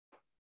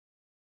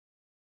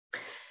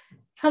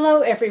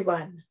Hello,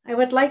 everyone. I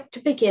would like to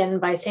begin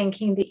by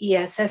thanking the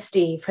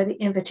ESSD for the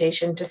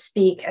invitation to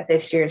speak at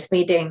this year's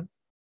meeting.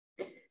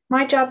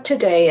 My job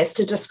today is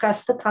to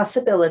discuss the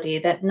possibility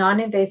that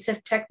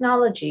non-invasive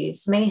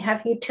technologies may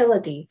have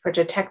utility for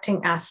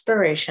detecting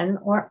aspiration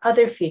or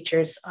other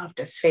features of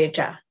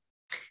dysphagia.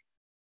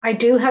 I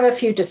do have a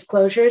few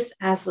disclosures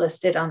as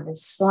listed on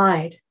this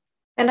slide.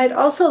 And I'd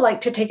also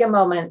like to take a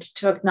moment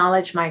to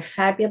acknowledge my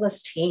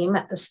fabulous team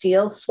at the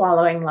Steele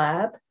Swallowing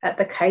Lab at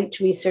the Kite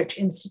Research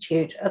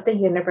Institute of the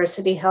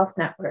University Health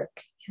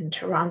Network in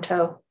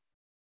Toronto.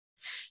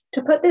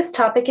 To put this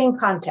topic in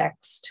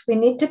context, we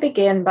need to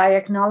begin by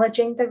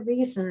acknowledging the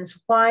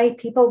reasons why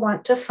people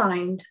want to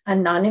find a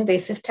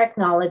non-invasive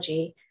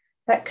technology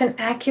that can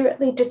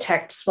accurately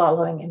detect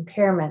swallowing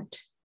impairment.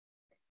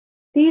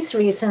 These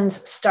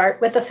reasons start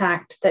with the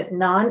fact that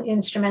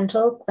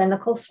non-instrumental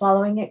clinical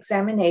swallowing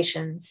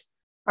examinations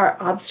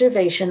are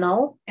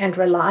observational and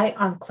rely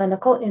on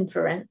clinical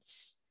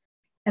inference,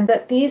 and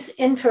that these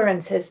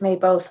inferences may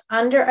both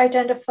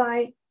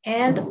under-identify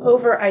and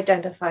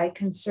over-identify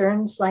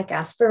concerns like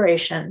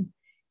aspiration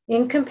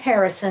in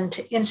comparison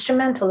to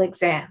instrumental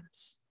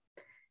exams.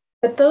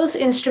 But those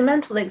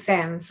instrumental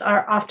exams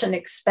are often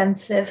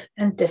expensive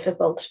and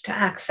difficult to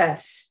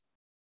access.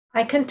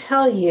 I can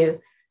tell you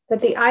that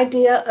the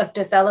idea of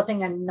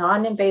developing a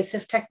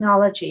non-invasive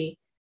technology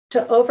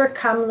to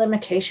overcome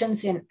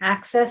limitations in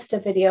access to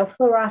video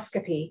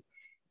fluoroscopy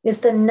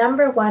is the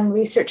 #1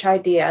 research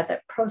idea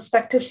that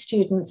prospective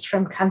students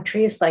from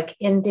countries like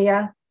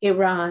India,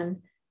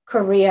 Iran,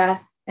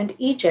 Korea, and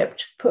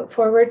Egypt put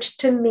forward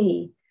to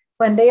me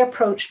when they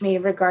approach me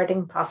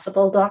regarding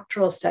possible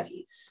doctoral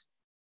studies.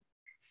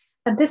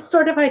 And this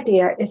sort of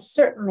idea is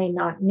certainly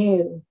not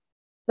new.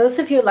 Those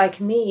of you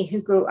like me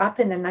who grew up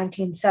in the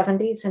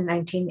 1970s and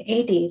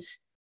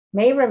 1980s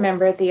may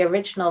remember the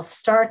original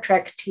Star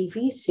Trek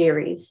TV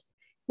series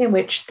in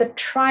which the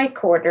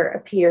tricorder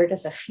appeared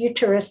as a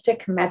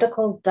futuristic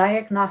medical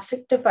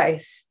diagnostic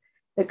device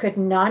that could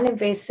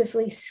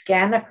non-invasively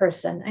scan a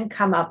person and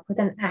come up with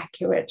an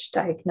accurate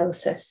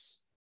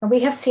diagnosis. And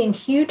we have seen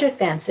huge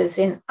advances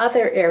in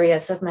other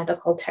areas of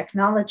medical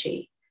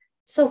technology.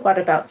 So what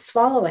about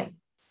swallowing?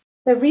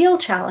 The real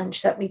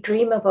challenge that we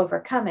dream of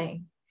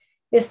overcoming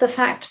is the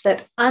fact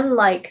that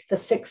unlike the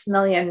 $6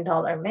 Million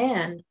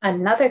Man,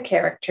 another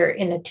character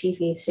in a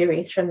TV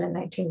series from the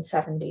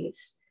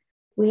 1970s,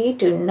 we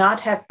do not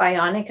have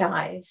bionic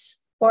eyes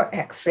or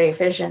X-ray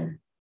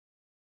vision.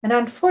 And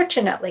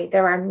unfortunately,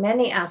 there are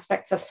many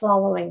aspects of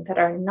swallowing that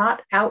are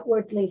not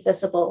outwardly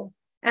visible,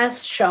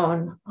 as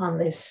shown on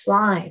this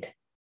slide.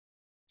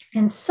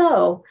 And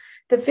so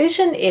the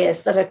vision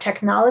is that a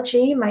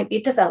technology might be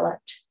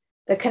developed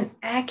that can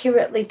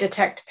accurately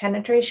detect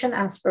penetration,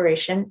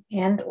 aspiration,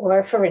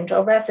 and/or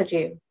pharyngeal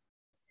residue.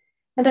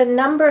 And a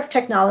number of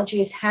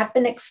technologies have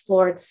been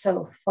explored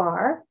so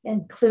far,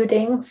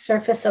 including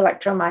surface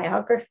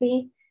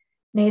electromyography,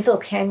 nasal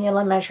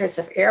cannula measures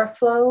of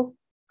airflow,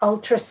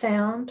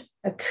 ultrasound,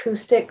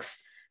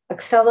 acoustics,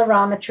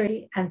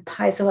 accelerometry, and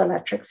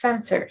piezoelectric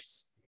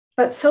sensors.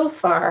 But so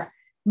far,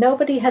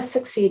 nobody has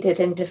succeeded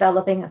in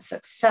developing a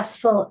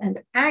successful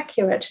and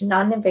accurate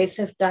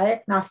non-invasive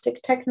diagnostic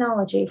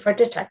technology for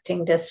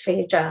detecting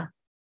dysphagia.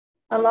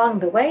 Along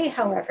the way,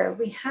 however,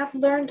 we have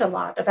learned a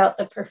lot about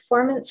the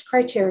performance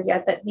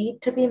criteria that need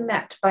to be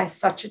met by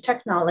such a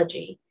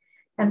technology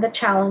and the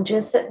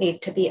challenges that need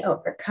to be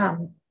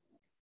overcome.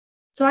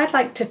 So I'd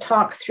like to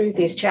talk through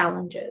these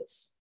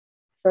challenges.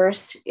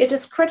 First, it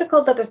is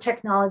critical that a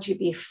technology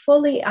be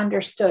fully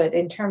understood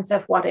in terms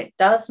of what it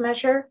does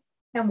measure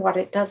and what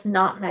it does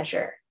not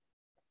measure.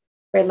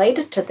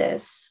 Related to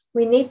this,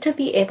 we need to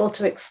be able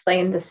to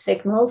explain the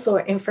signals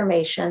or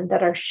information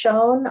that are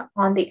shown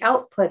on the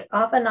output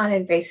of a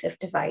non-invasive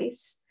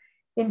device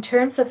in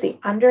terms of the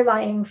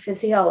underlying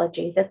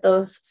physiology that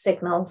those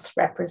signals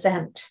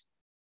represent.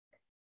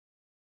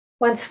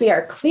 Once we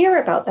are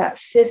clear about that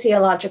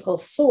physiological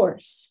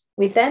source,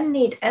 we then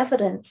need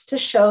evidence to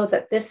show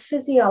that this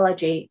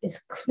physiology is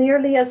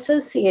clearly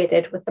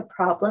associated with the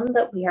problem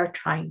that we are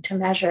trying to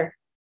measure.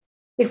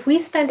 If we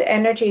spend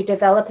energy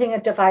developing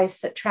a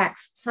device that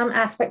tracks some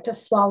aspect of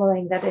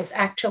swallowing that is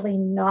actually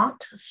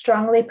not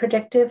strongly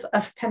predictive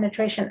of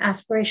penetration,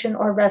 aspiration,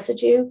 or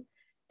residue,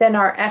 then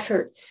our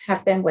efforts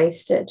have been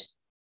wasted.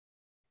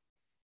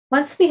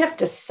 Once we have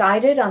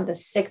decided on the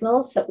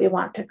signals that we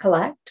want to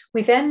collect,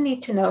 we then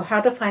need to know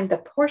how to find the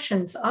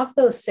portions of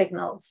those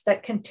signals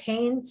that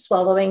contain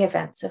swallowing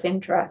events of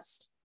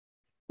interest.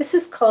 This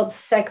is called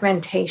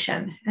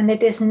segmentation, and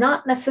it is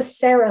not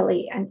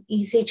necessarily an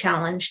easy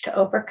challenge to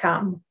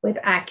overcome with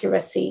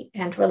accuracy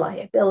and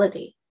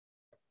reliability.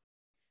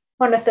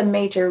 One of the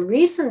major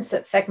reasons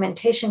that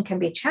segmentation can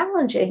be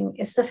challenging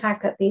is the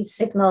fact that these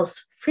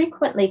signals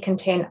frequently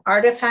contain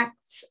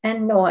artifacts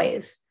and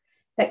noise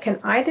that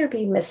can either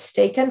be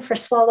mistaken for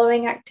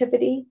swallowing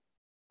activity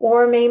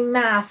or may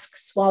mask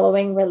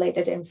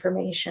swallowing-related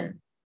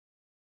information.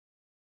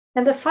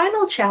 And the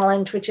final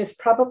challenge, which is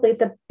probably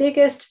the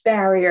biggest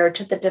barrier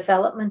to the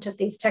development of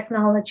these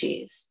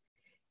technologies,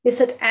 is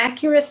that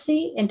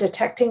accuracy in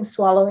detecting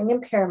swallowing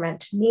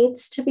impairment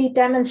needs to be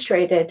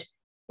demonstrated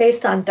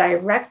based on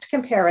direct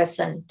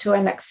comparison to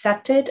an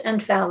accepted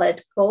and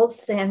valid gold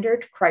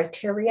standard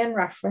criterion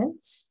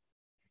reference.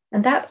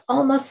 And that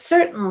almost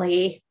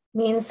certainly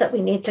means that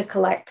we need to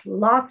collect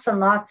lots and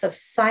lots of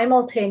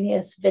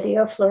simultaneous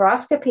video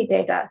fluoroscopy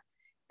data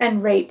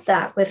and rate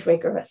that with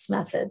rigorous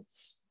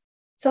methods.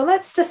 So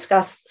let's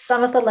discuss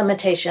some of the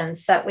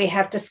limitations that we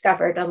have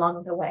discovered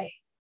along the way.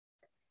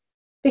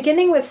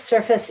 Beginning with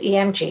surface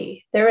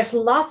EMG, there is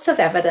lots of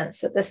evidence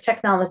that this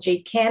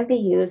technology can be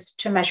used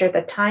to measure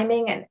the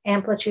timing and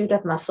amplitude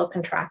of muscle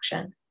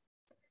contraction.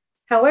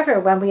 However,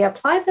 when we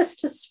apply this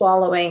to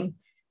swallowing,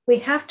 we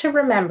have to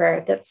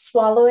remember that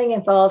swallowing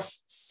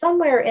involves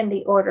somewhere in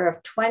the order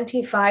of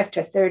 25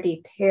 to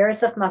 30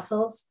 pairs of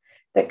muscles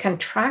that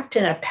contract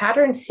in a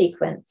pattern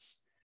sequence,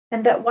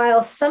 and that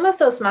while some of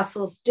those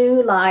muscles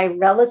do lie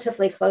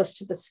relatively close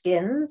to the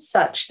skin,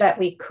 such that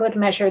we could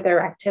measure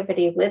their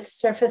activity with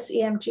surface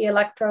EMG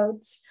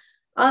electrodes,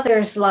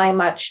 others lie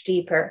much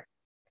deeper.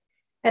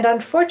 And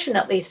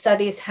unfortunately,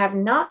 studies have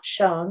not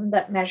shown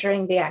that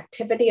measuring the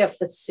activity of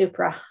the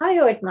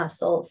suprahyoid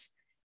muscles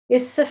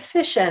is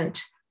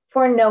sufficient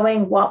for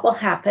knowing what will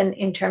happen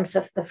in terms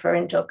of the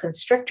pharyngeal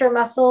constrictor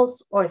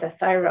muscles or the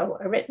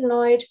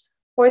thyroarytenoid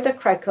or the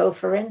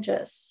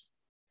cricopharyngeus.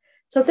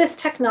 So this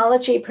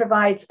technology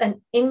provides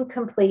an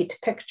incomplete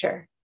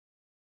picture.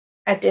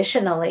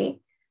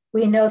 Additionally,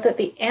 we know that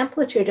the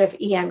amplitude of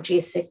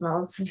EMG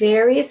signals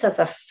varies as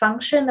a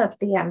function of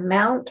the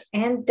amount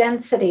and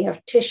density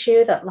of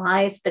tissue that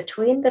lies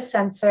between the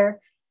sensor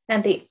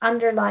and the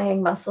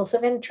underlying muscles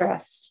of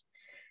interest,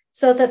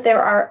 so that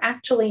there are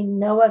actually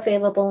no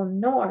available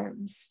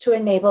norms to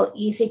enable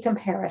easy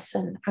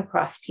comparison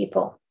across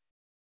people.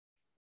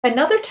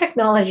 Another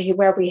technology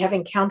where we have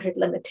encountered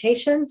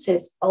limitations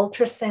is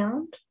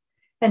ultrasound.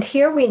 And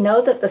here we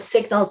know that the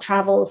signal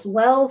travels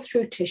well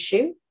through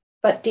tissue,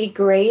 but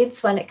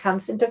degrades when it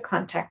comes into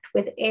contact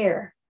with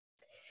air.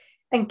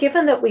 And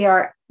given that we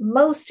are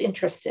most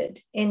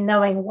interested in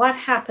knowing what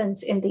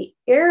happens in the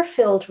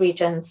air-filled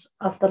regions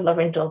of the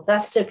laryngeal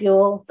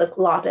vestibule, the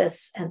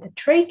glottis, and the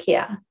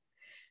trachea,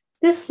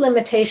 this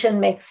limitation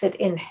makes it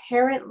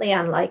inherently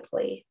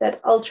unlikely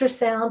that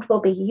ultrasound will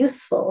be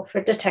useful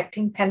for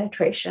detecting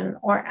penetration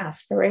or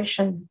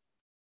aspiration.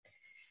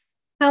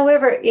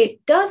 However,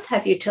 it does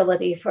have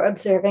utility for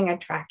observing and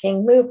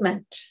tracking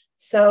movement.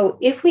 So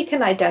if we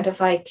can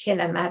identify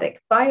kinematic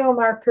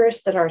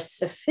biomarkers that are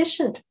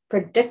sufficient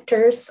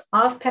predictors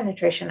of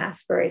penetration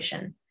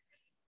aspiration,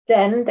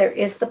 then there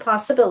is the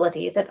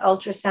possibility that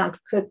ultrasound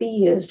could be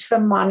used for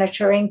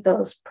monitoring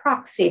those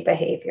proxy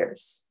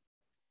behaviors.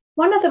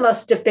 One of the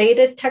most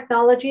debated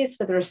technologies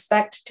with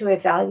respect to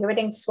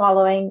evaluating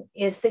swallowing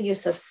is the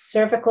use of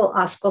cervical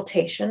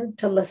auscultation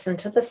to listen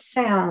to the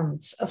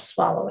sounds of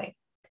swallowing.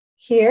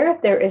 Here,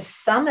 there is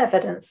some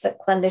evidence that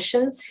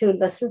clinicians who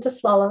listen to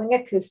swallowing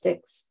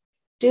acoustics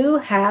do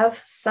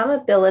have some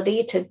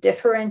ability to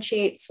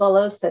differentiate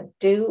swallows that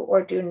do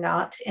or do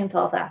not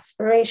involve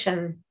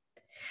aspiration.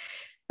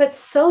 But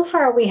so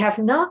far, we have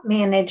not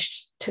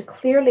managed to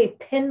clearly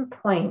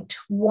pinpoint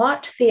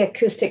what the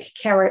acoustic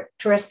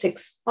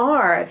characteristics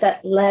are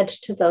that led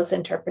to those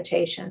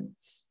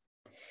interpretations.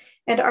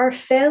 And our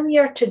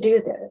failure to do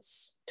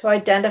this, to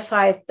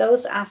identify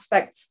those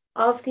aspects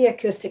of the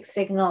acoustic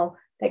signal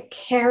that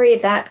carry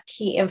that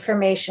key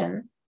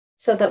information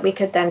so that we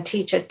could then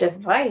teach a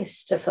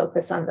device to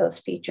focus on those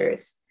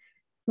features,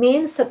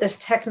 means that this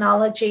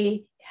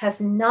technology has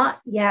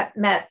not yet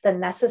met the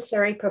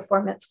necessary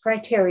performance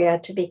criteria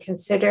to be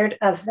considered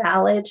a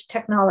valid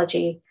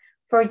technology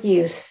for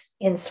use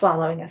in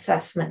swallowing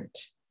assessment.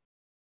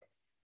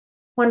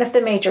 One of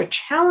the major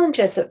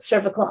challenges that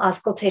cervical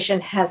auscultation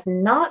has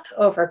not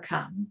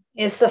overcome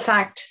is the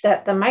fact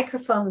that the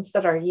microphones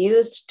that are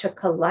used to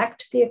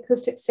collect the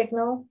acoustic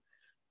signal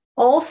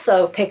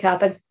also pick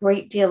up a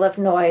great deal of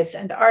noise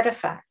and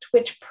artifact,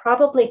 which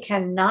probably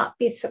cannot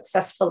be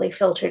successfully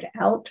filtered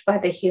out by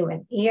the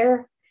human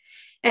ear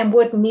and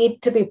would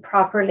need to be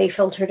properly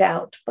filtered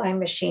out by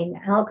machine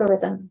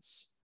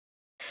algorithms.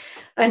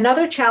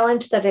 Another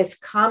challenge that is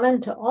common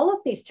to all of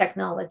these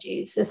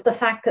technologies is the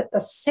fact that the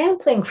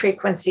sampling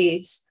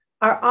frequencies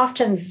are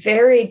often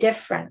very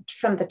different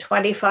from the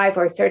 25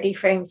 or 30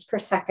 frames per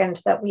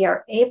second that we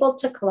are able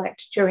to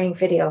collect during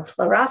video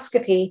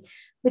fluoroscopy,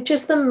 which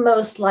is the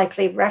most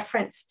likely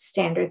reference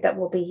standard that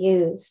will be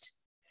used.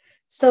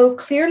 So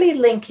clearly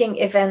linking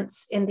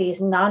events in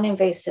these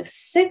non-invasive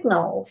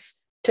signals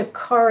to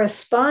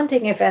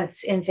corresponding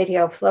events in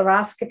video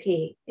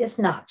fluoroscopy is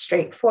not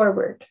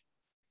straightforward.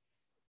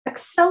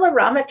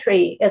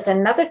 Accelerometry is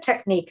another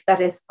technique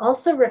that is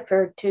also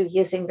referred to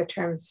using the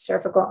term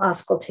cervical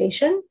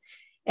auscultation,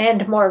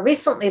 and more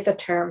recently the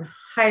term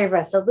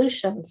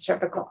high-resolution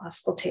cervical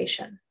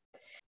auscultation.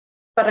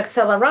 But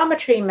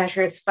accelerometry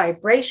measures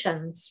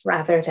vibrations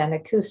rather than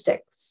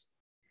acoustics.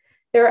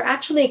 There are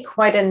actually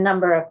quite a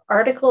number of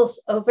articles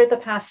over the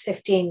past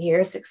 15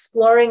 years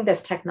exploring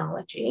this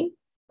technology,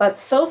 but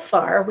so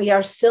far we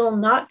are still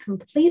not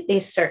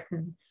completely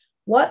certain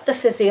what the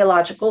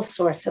physiological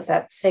source of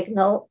that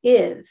signal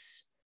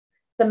is.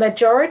 The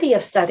majority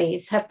of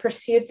studies have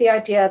pursued the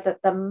idea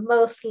that the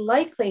most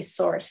likely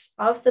source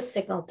of the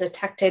signal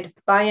detected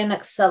by an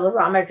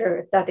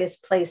accelerometer that is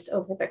placed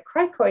over the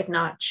cricoid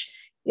notch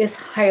is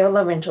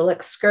hyolaryngeal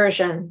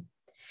excursion.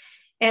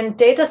 And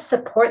data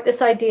support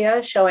this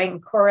idea,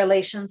 showing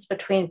correlations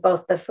between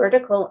both the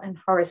vertical and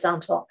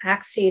horizontal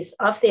axes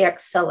of the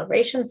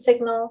acceleration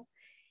signal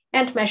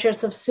and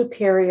measures of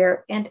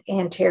superior and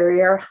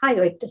anterior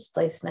hyoid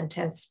displacement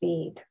and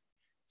speed.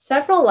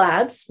 Several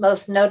labs,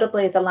 most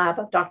notably the lab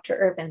of Dr.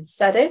 Irvin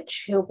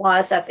Sedich, who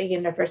was at the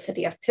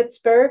University of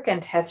Pittsburgh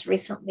and has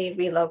recently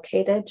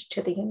relocated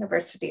to the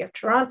University of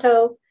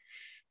Toronto,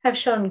 have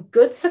shown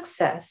good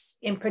success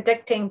in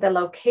predicting the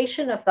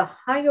location of the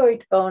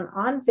hyoid bone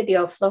on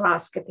video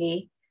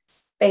fluoroscopy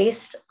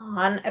based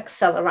on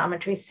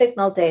accelerometry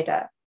signal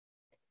data.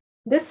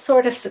 This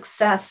sort of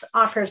success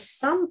offers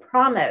some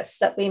promise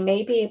that we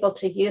may be able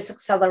to use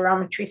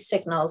accelerometry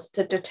signals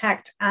to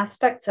detect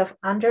aspects of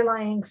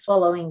underlying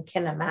swallowing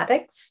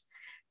kinematics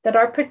that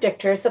are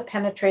predictors of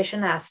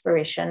penetration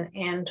aspiration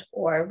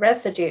and/or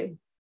residue.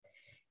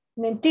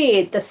 And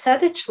indeed, the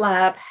Sedich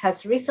lab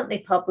has recently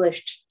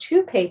published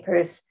 2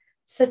 papers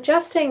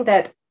suggesting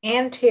that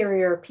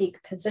anterior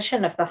peak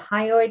position of the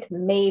hyoid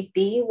may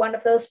be one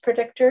of those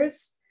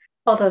predictors,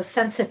 although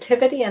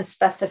sensitivity and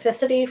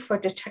specificity for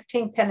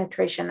detecting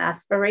penetration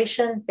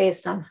aspiration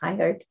based on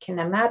hyoid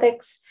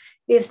kinematics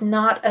is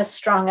not as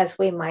strong as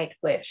we might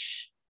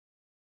wish.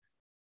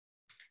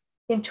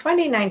 In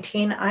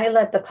 2019, I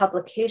led the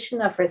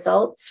publication of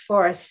results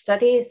for a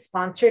study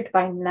sponsored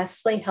by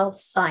Nestle Health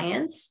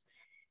Science,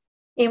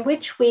 in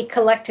which we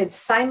collected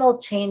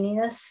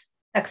simultaneous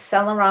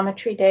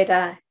accelerometry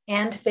data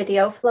and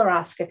video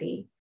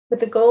fluoroscopy with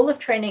the goal of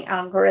training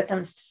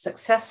algorithms to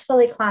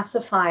successfully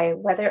classify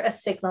whether a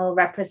signal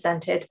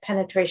represented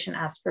penetration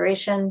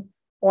aspiration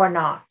or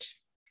not.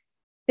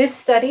 This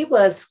study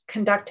was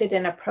conducted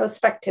in a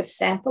prospective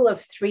sample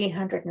of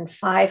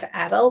 305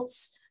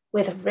 adults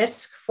with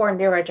risk for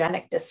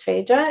neurogenic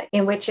dysphagia,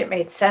 in which it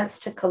made sense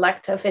to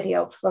collect a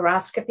video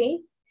fluoroscopy.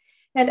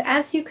 And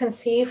as you can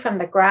see from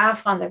the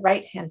graph on the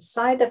right-hand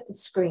side of the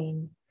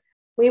screen,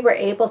 we were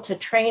able to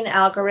train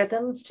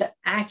algorithms to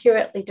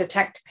accurately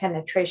detect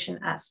penetration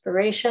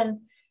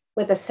aspiration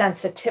with a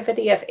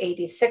sensitivity of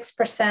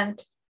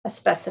 86%, a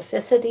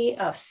specificity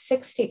of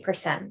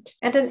 60%,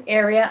 and an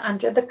area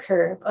under the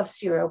curve of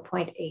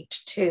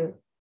 0.82.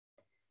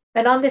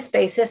 And on this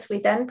basis, we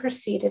then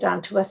proceeded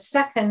on to a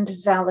second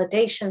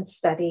validation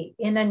study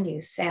in a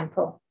new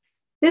sample.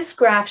 This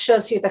graph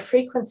shows you the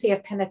frequency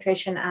of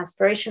penetration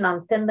aspiration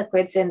on thin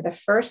liquids in the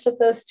first of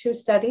those 2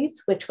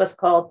 studies, which was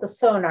called the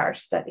SONAR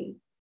study.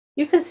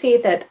 You can see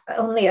that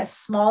only a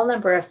small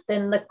number of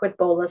thin liquid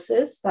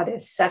boluses, that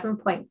is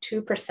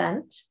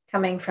 7.2%,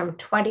 coming from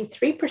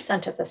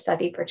 23% of the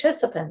study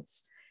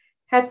participants,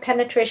 had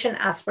penetration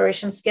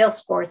aspiration scale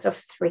scores of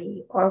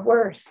 3 or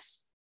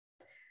worse.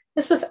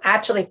 This was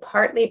actually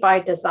partly by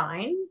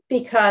design,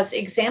 because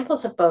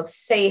examples of both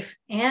safe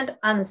and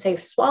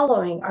unsafe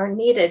swallowing are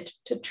needed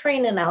to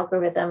train an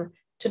algorithm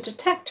to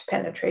detect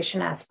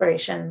penetration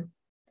aspiration.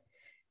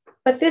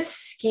 But this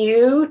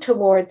skew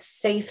towards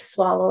safe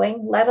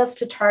swallowing led us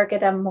to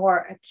target a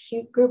more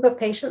acute group of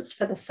patients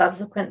for the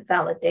subsequent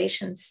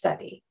validation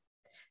study,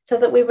 so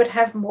that we would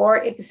have more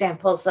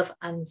examples of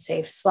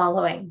unsafe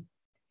swallowing.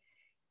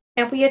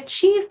 And we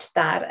achieved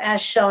that,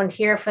 as shown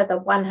here for the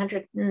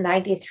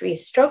 193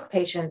 stroke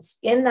patients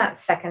in that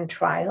second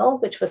trial,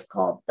 which was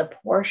called the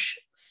Porsche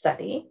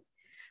study,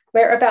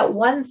 where about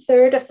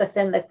 1/3 of the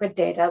thin liquid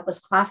data was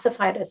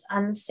classified as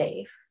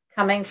unsafe,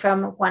 coming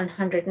from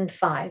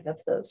 105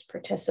 of those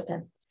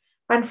participants.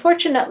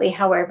 Unfortunately,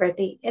 however,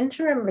 the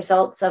interim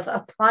results of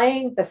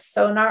applying the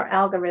SONAR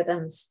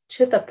algorithms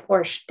to the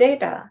Porsche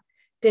data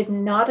did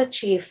not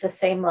achieve the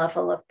same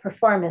level of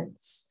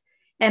performance.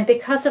 And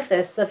because of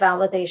this, the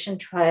validation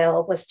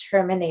trial was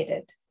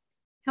terminated.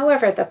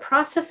 However, the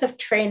process of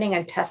training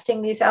and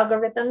testing these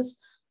algorithms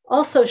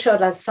also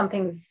showed us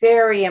something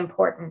very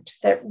important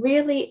that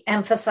really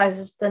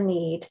emphasizes the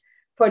need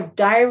for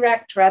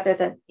direct rather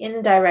than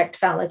indirect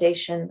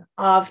validation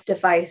of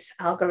device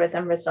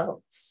algorithm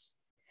results.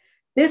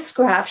 This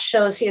graph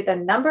shows you the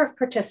number of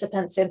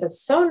participants in the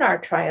SONAR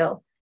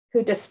trial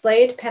who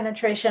displayed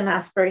penetration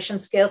aspiration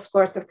scale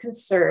scores of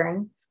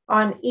concern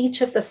on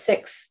each of the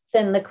 6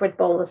 thin liquid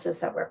boluses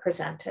that were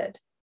presented.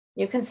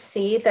 You can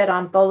see that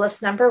on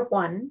bolus number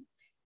 1,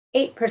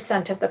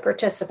 8% of the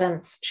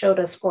participants showed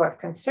a score of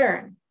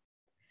concern.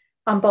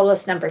 On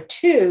bolus number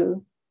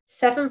 2,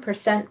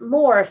 7%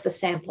 more of the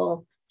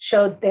sample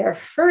showed their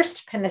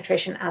first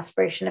penetration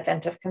aspiration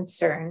event of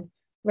concern,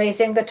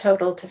 raising the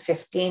total to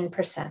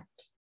 15%.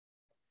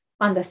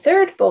 On the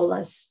third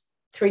bolus,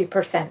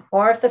 3%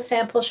 more of the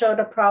sample showed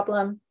a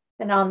problem,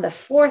 and on the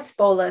fourth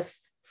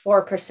bolus,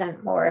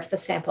 4% more of the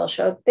sample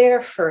showed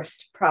their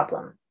first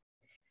problem.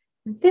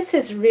 This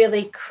is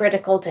really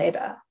critical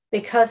data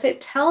because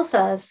it tells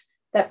us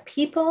that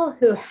people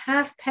who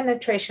have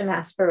penetration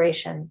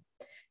aspiration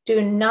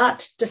do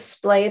not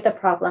display the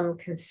problem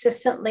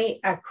consistently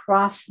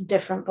across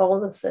different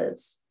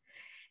boluses.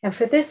 And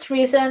for this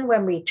reason,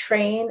 when we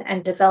train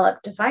and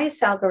develop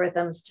device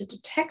algorithms to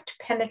detect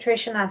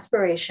penetration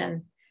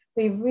aspiration,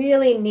 we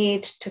really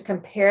need to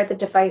compare the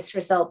device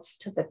results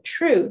to the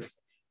truth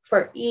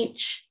for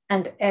each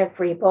and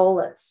every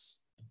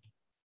bolus.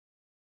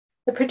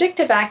 The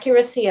predictive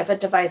accuracy of a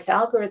device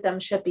algorithm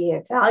should be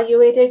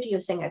evaluated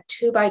using a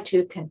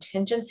 2x2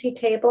 contingency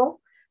table,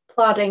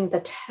 plotting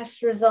the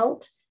test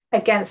result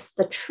against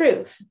the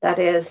truth, that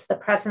is, the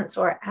presence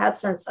or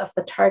absence of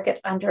the target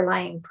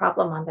underlying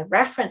problem on the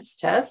reference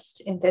test,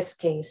 in this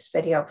case,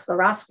 video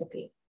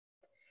fluoroscopy.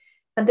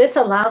 And this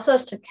allows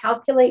us to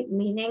calculate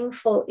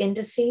meaningful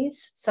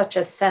indices such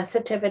as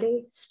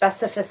sensitivity,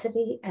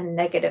 specificity, and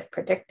negative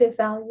predictive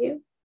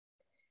value.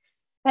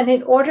 And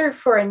in order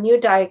for a new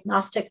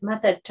diagnostic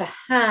method to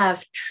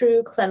have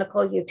true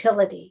clinical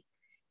utility,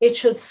 it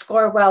should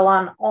score well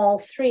on all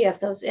three of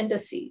those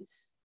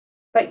indices.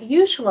 But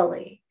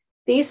usually,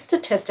 these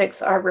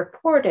statistics are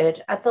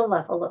reported at the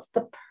level of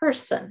the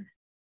person.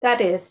 That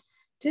is,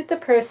 did the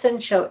person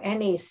show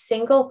any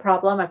single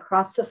problem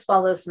across the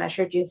swallows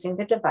measured using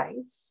the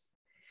device?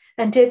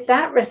 And did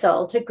that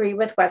result agree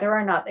with whether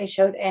or not they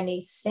showed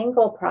any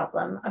single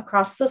problem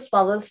across the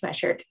swallows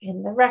measured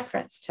in the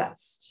reference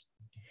test?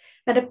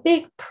 And a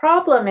big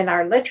problem in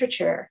our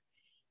literature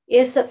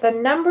is that the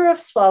number of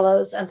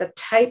swallows and the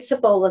types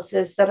of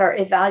boluses that are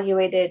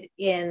evaluated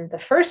in the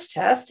first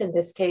test, in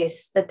this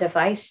case, the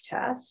device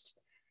test,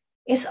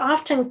 is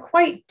often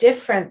quite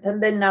different than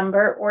the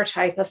number or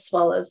type of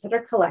swallows that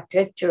are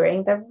collected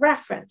during the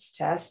reference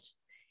test,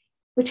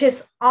 which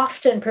is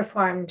often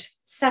performed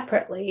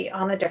separately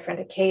on a different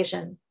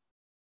occasion.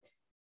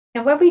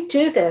 And when we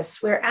do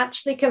this, we're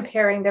actually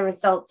comparing the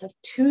results of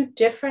two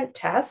different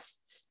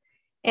tests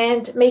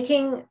and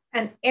making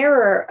an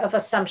error of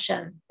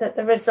assumption that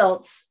the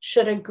results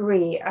should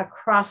agree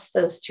across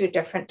those two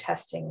different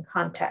testing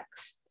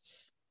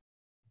contexts.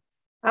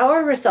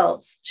 Our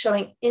results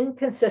showing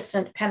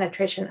inconsistent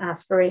penetration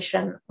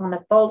aspiration on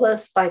a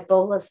bolus by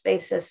bolus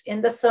basis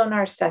in the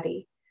SONAR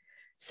study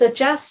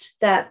suggest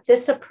that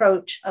this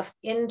approach of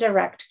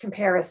indirect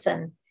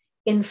comparison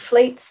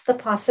inflates the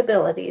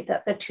possibility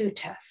that the two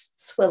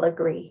tests will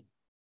agree.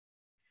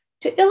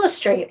 To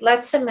illustrate,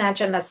 let's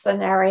imagine a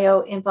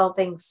scenario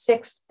involving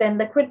 6 thin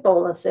liquid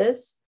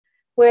boluses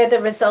where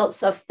the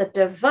results of the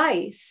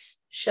device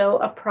show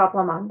a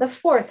problem on the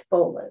 4th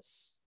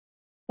bolus.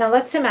 Now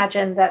let's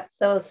imagine that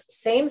those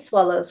same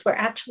swallows were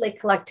actually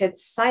collected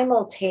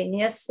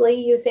simultaneously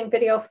using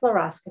video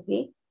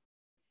fluoroscopy,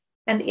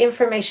 and the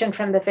information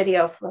from the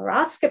video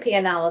fluoroscopy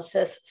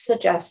analysis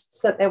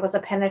suggests that there was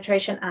a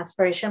penetration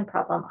aspiration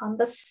problem on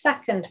the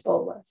 2nd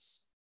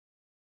bolus.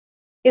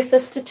 If the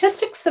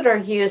statistics that are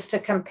used to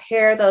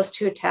compare those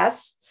two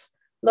tests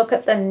look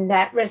at the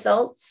net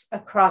results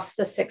across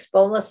the 6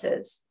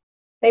 boluses,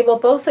 they will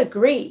both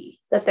agree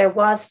that there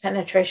was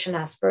penetration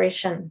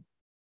aspiration.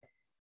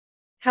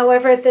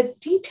 However, the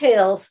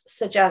details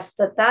suggest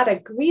that that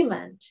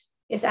agreement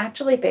is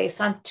actually based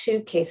on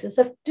 2 cases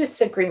of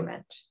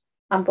disagreement.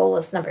 On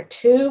bolus number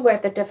 2, where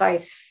the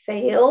device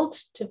failed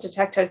to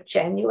detect a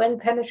genuine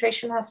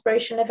penetration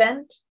aspiration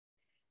event,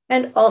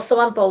 and also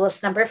on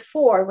bolus number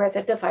 4, where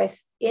the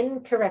device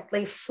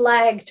incorrectly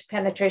flagged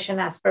penetration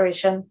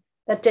aspiration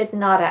that did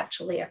not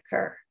actually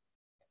occur.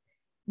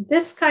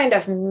 This kind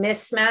of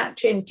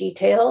mismatch in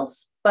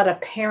details, but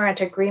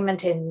apparent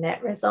agreement in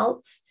net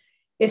results,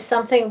 is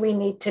something we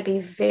need to be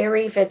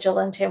very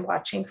vigilant in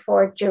watching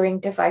for during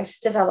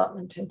device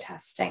development and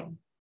testing.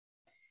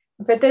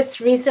 For this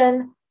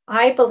reason,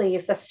 I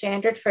believe the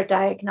standard for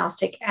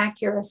diagnostic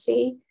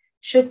accuracy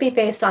should be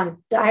based on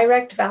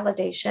direct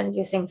validation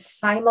using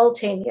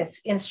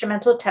simultaneous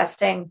instrumental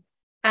testing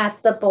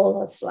at the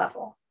bolus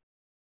level.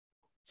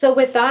 So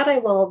with that, I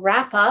will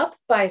wrap up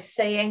by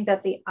saying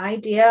that the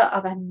idea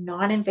of a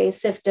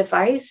non-invasive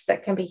device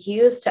that can be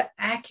used to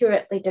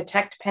accurately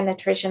detect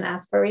penetration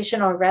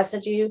aspiration or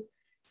residue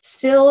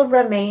still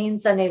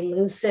remains an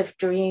elusive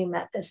dream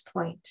at this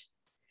point.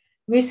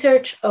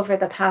 Research over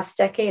the past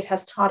decade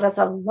has taught us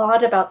a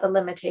lot about the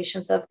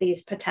limitations of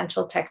these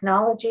potential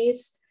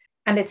technologies,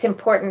 and it's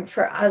important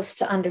for us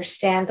to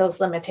understand those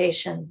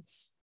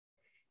limitations.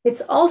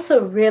 It's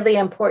also really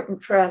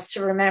important for us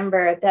to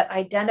remember that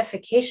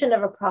identification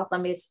of a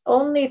problem is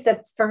only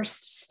the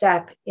first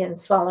step in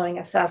swallowing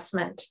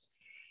assessment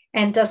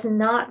and does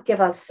not give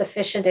us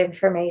sufficient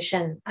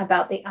information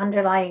about the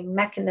underlying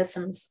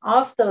mechanisms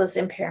of those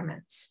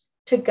impairments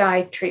to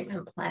guide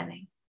treatment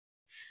planning.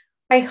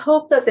 I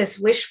hope that this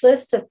wish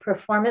list of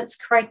performance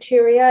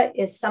criteria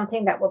is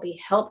something that will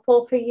be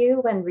helpful for you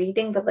when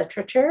reading the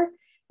literature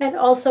and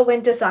also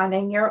when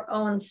designing your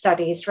own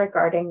studies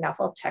regarding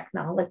novel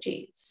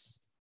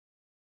technologies.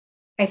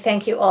 I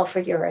thank you all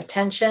for your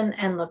attention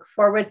and look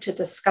forward to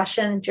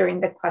discussion during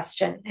the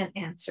question and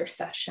answer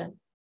session.